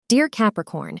Dear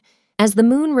Capricorn, as the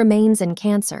moon remains in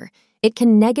Cancer, it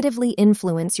can negatively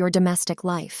influence your domestic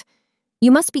life. You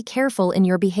must be careful in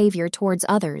your behavior towards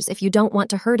others if you don't want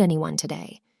to hurt anyone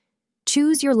today.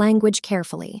 Choose your language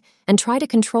carefully and try to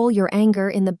control your anger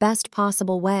in the best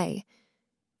possible way.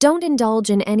 Don't indulge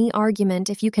in any argument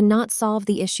if you cannot solve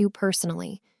the issue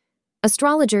personally.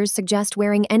 Astrologers suggest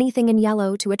wearing anything in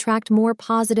yellow to attract more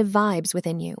positive vibes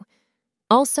within you.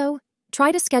 Also, try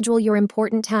to schedule your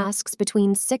important tasks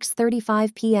between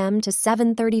 6:35 p.m. to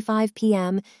 7:35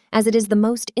 p.m. as it is the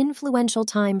most influential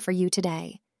time for you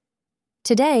today.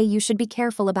 Today, you should be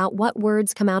careful about what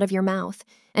words come out of your mouth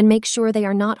and make sure they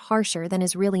are not harsher than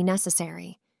is really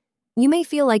necessary. You may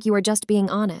feel like you are just being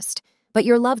honest, but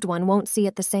your loved one won't see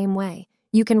it the same way.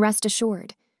 You can rest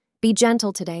assured. Be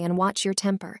gentle today and watch your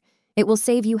temper. It will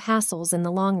save you hassles in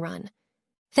the long run.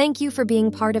 Thank you for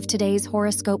being part of today's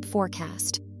horoscope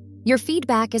forecast. Your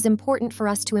feedback is important for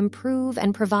us to improve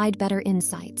and provide better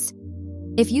insights.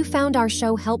 If you found our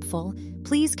show helpful,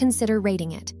 please consider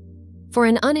rating it. For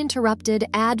an uninterrupted,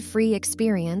 ad-free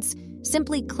experience,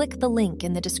 simply click the link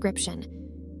in the description.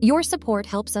 Your support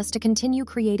helps us to continue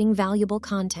creating valuable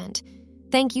content.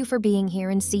 Thank you for being here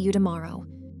and see you tomorrow.